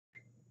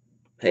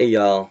Hey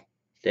y'all,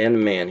 Dan the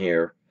Man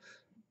here.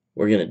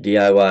 We're gonna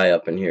DIY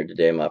up in here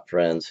today, my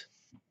friends.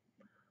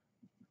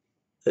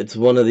 It's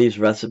one of these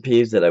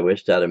recipes that I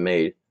wished I'd have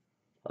made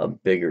a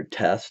bigger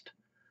test.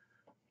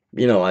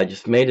 I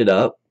just made it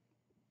up,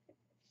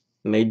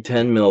 made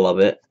 10 mil of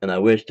it, and I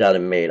wished I'd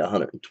have made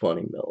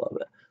 120 mil of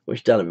it.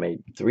 Wished I'd have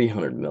made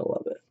 300 mil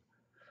of it.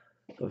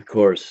 Of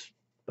course,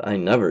 I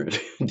never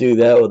do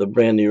that with a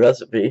brand new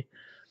recipe,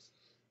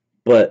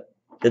 but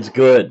it's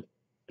good,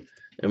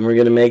 and we're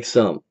gonna make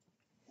some.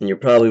 And you're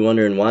probably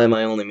wondering, why am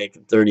I only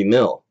making 30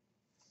 mil?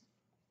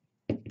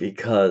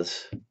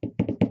 Because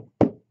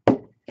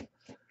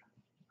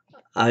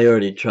I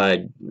already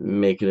tried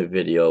making a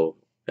video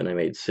and I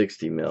made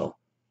 60 mil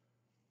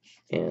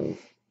and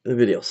the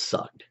video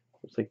sucked.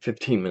 It's like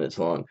 15 minutes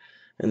long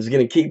and it's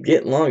gonna keep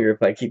getting longer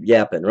if I keep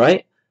yapping,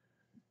 right?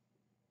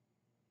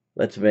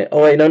 Let's make,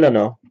 oh wait,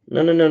 no.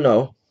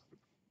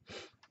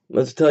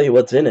 Let's tell you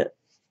what's in it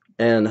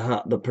and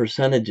how, the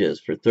percentages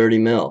for 30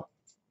 mil.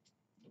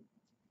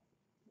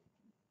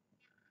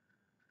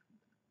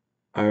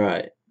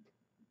 Alright,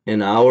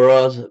 an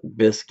Aura's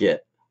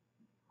biscuit,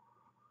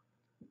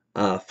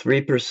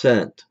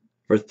 3%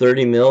 for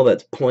 30 mil,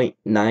 that's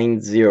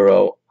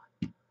 0.90,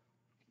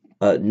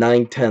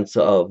 9/10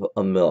 of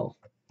a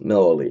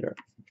milliliter.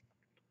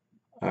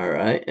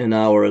 Alright, an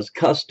Aura's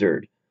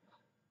custard,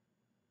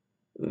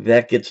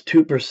 that gets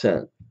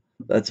 2%.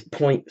 That's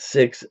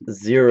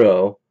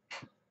 0.60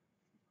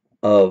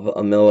 of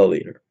a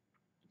milliliter.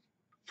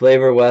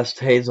 Flavor West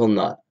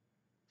hazelnut,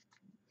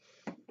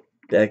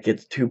 that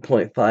gets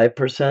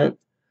 2.5%,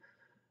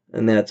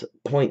 and that's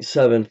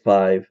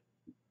 0.75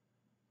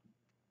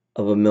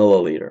 of a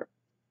milliliter.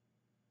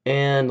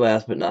 And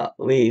last but not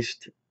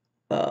least,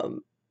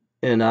 an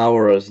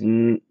Aura's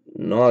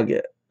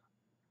Nugat.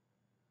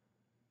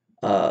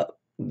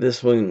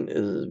 This one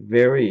is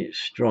very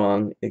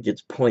strong. It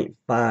gets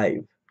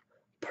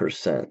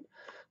 0.5%,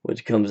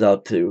 which comes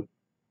out to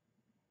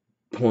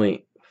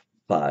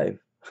 0.5,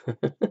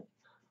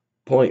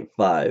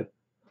 0.5,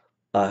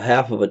 a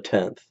half of a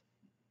tenth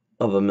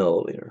of a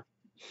milliliter.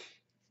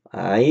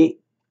 Alright,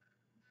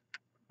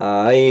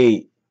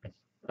 alright,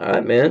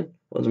 man,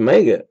 let's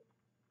make it.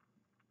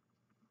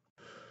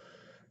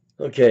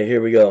 Okay,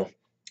 here we go.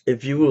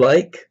 If you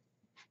like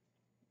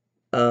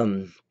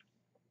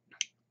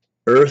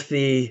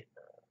earthy,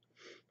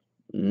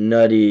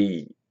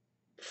 nutty,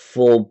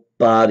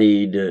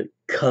 full-bodied,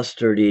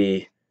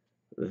 custardy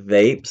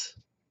vapes,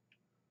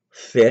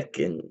 thick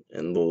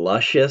and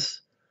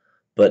luscious,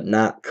 but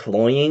not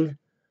cloying,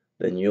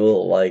 then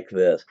you'll like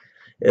this.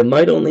 It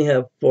might only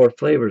have 4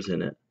 flavors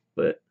in it,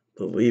 but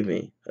believe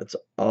me, that's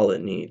all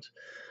it needs.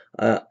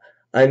 I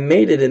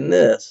made it in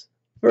this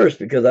first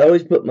because I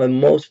always put my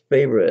most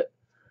favorite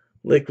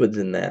liquids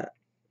in that.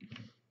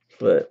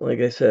 But like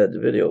I said, the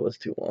video was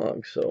too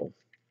long, so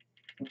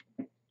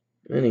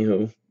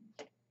anywho.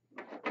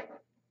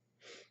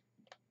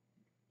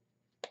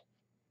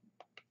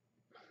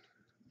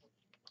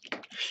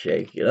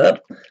 Shake it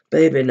up,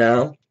 baby,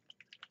 now.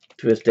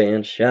 Twist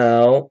and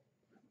shout.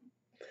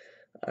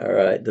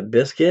 Alright, the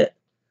biscuit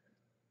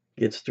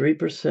gets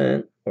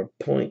 3% or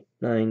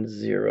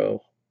 0.90.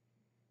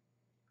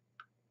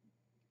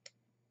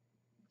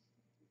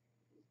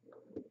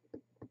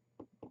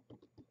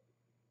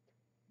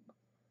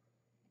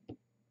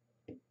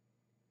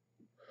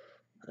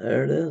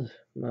 There it is,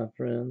 my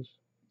friends.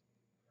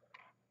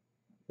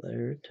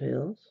 There it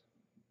is.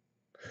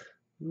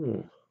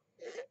 Ooh.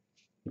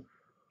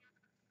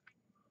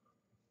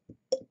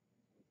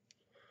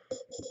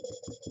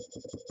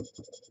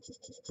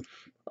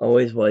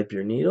 Always wipe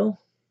your needle.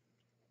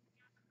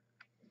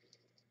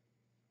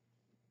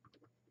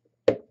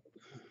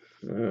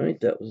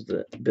 Alright, that was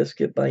the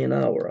biscuit by an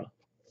hour.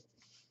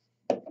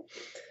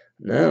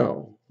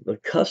 Now, the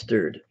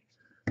custard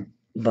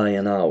by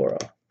an hour.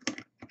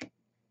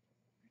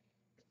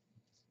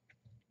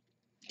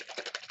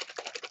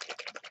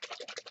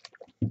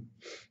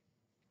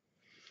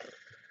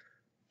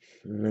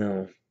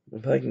 Now,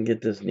 if I can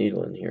get this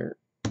needle in here,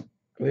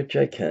 which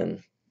I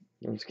can,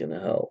 that's going to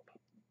help.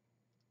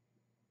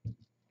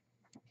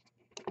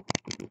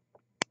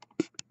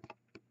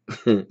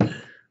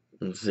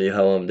 Let's see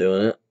how I'm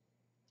doing it.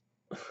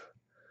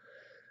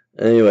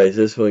 Anyways,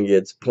 this one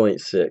gets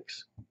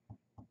 0.6.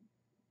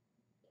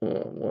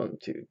 1,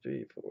 2,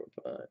 3, 4,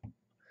 5.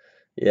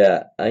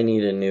 Yeah, I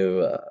need a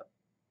new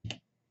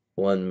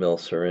 1 mil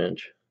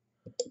syringe.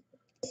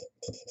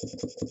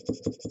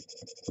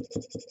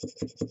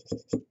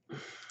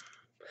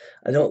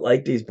 I don't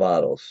like these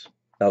bottles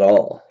at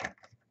all.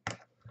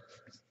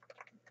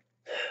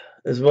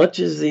 As much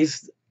as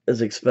these,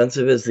 as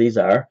expensive as these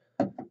are,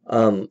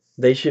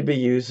 they should be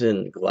used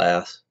in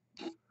glass.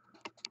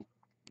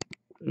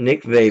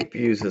 Nick Vape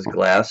uses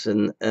glass,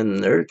 and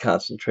their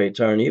concentrates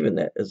aren't even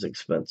that as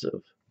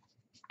expensive.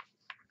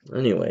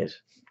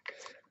 Anyways,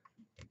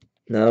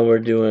 now we're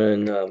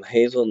doing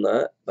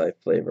hazelnut by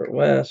Flavor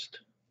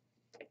West.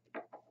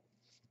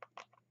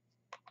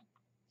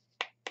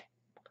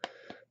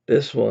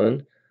 This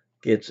one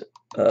gets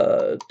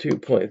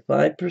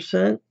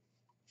 2.5%.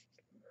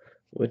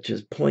 which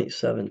is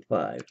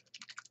 0.75.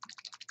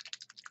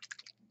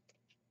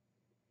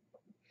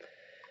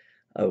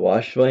 I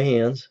washed my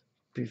hands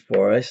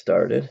before I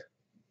started.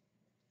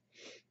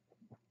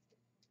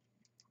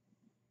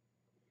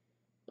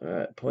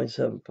 Alright,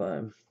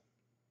 0.75.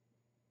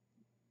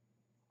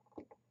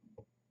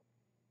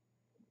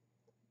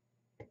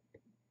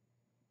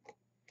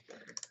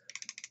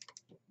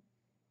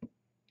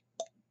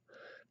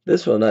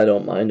 This one I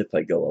don't mind if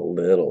I go a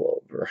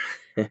little over.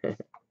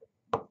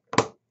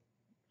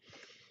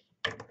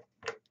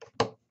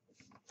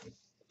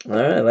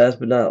 Alright, last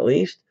but not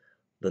least,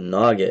 the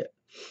Nugat.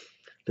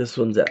 This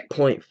one's at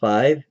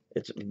 0.5.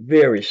 It's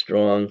very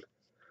strong.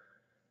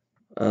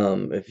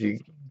 If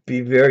you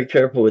be very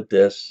careful with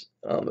this,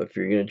 if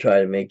you're going to try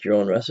to make your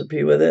own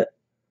recipe with it,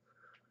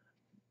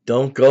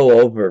 don't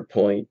go over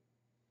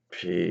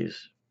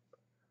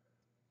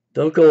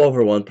don't go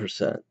over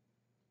 1%.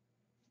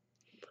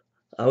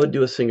 I would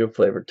do a single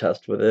flavor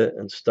test with it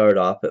and start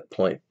off at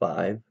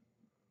 0.5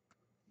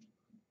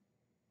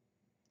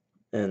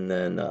 and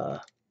then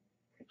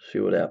see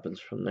what happens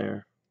from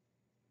there.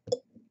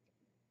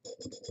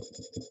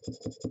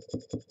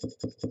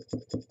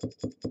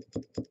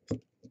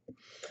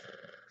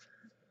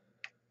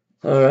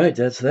 Alright,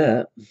 that's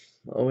that.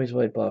 Always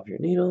wipe off your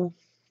needle.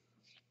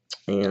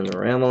 And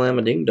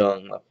ramalama ding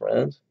dong, my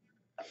friends.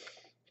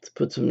 Let's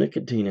put some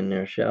nicotine in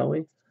there, shall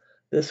we?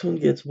 This one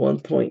gets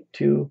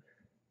 1.20.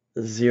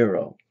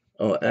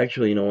 Oh,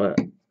 actually, you know what?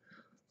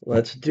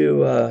 Let's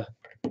do,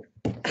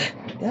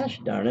 gosh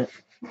darn it.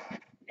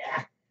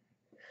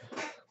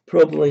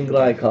 Propylene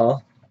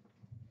glycol.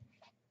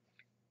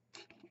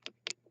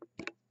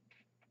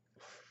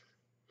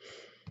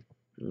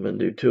 I'm going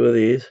to do 2 of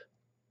these.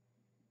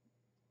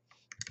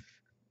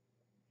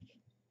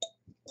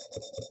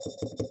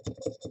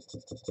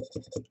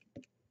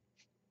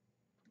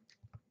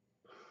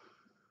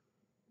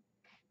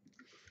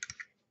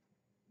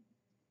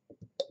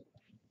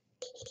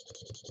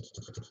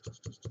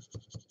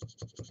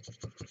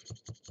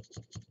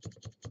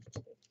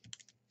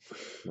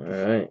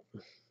 Alright.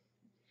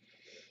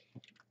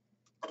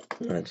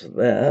 That's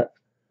that.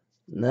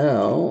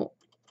 Now,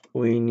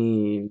 we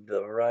need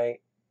the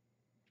right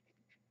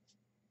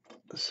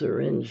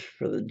syringe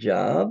for the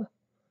job.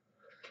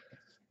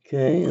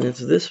 Okay, and it's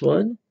this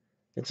one.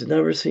 It's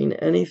never seen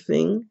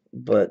anything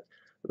but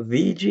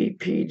VG,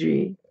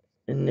 PG,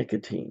 and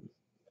nicotine.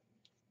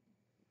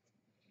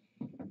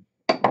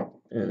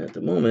 And at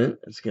the moment,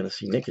 it's going to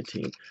see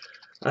nicotine.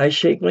 I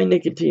shake my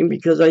nicotine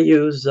because I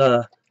use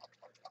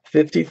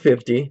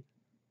 50-50.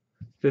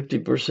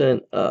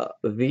 50%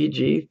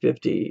 VG,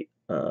 50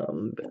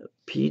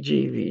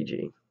 PG,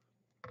 VG.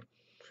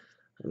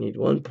 I need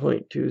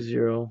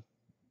 1.20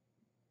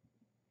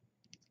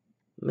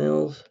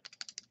 mils.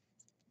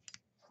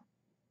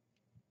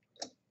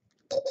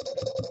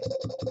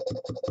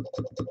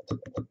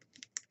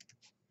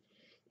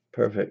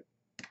 Perfect.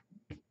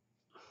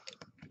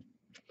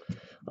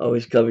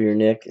 Always cover your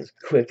neck as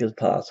quick as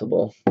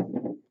possible.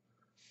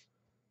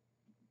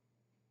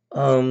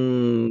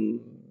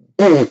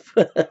 Poof.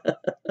 I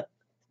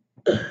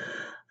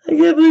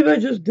can't believe I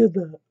just did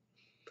that.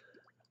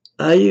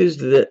 I used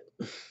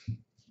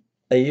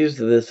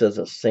this as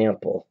a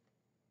sample,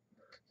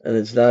 and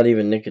it's not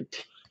even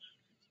nicotine.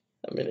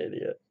 I'm an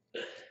idiot.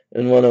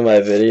 In one of my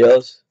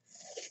videos.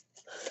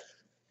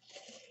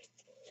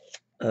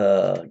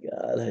 Oh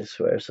God, I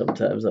swear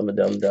sometimes I'm a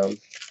dum-dum.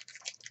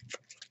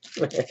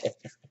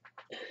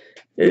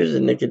 Here's the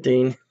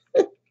nicotine.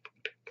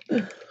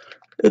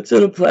 It's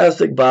in a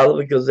plastic bottle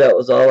because that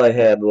was all I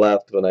had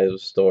left when I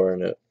was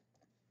storing it.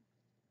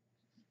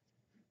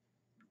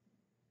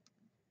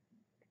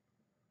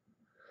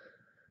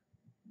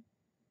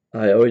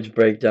 I always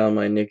break down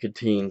my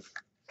nicotine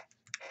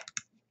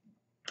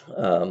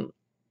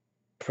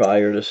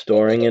prior to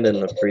storing it in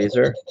the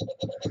freezer.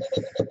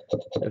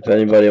 If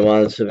anybody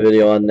wants a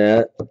video on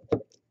that,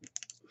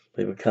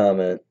 leave a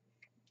comment.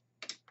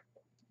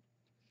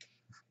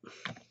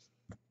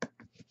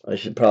 I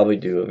should probably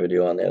do a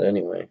video on that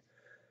anyway.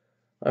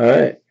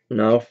 Alright,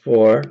 now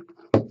for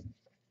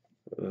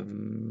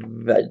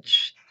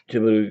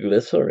vegetable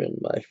glycerin,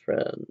 my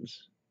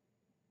friends.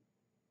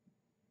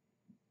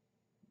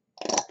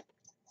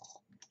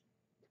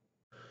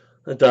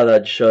 I thought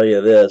I'd show you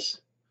this.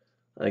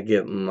 I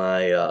get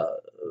my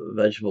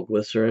vegetable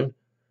glycerin.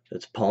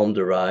 It's palm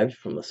derived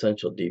from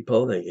Essential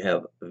Depot. They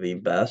have the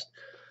best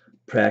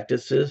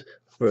practices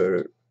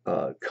for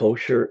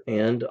kosher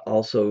and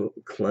also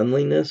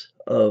cleanliness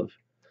of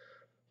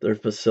their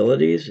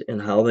facilities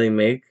and how they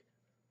make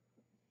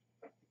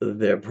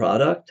their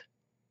product.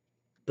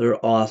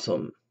 They're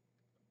awesome.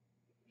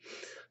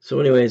 So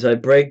anyways, I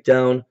break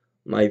down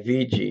my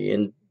VG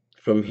and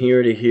from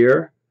here to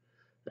here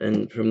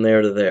and from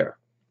there to there.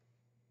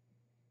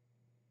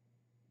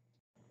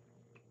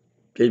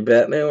 Did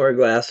Batman wear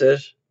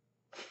glasses?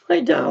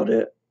 I doubt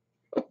it.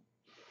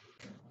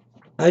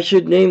 I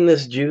should name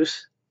this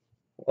juice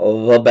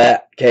the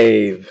Bat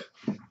Cave.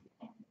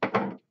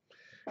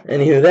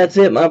 Anywho, that's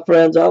it, my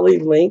friends. I'll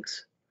leave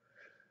links.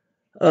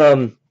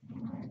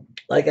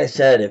 like I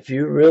said, if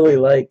you really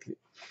like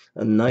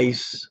a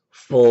nice,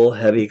 full,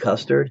 heavy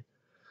custard,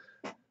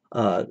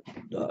 uh,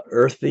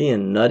 earthy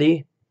and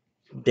nutty,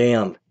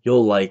 damn,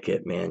 you'll like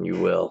it, man. You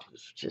will.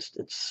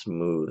 It's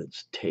smooth.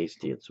 It's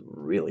tasty. It's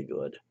really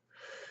good.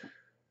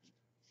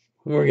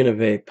 We're gonna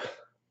vape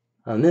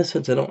on this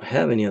since I don't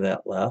have any of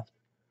that left.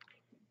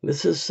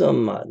 This is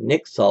some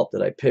Nick salt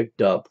that I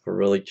picked up for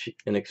really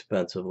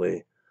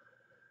inexpensively.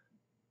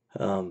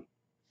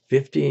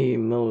 50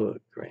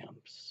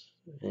 milligrams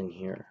in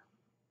here.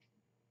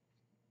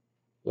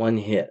 One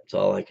hit. It's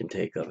all I can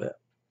take of it.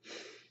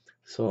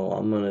 So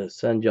I'm gonna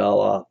send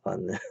y'all off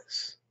on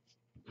this.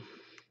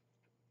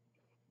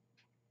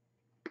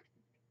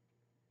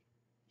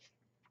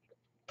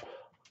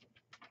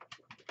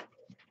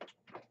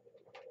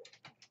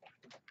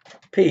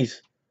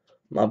 Peace,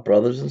 my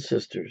brothers and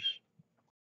sisters.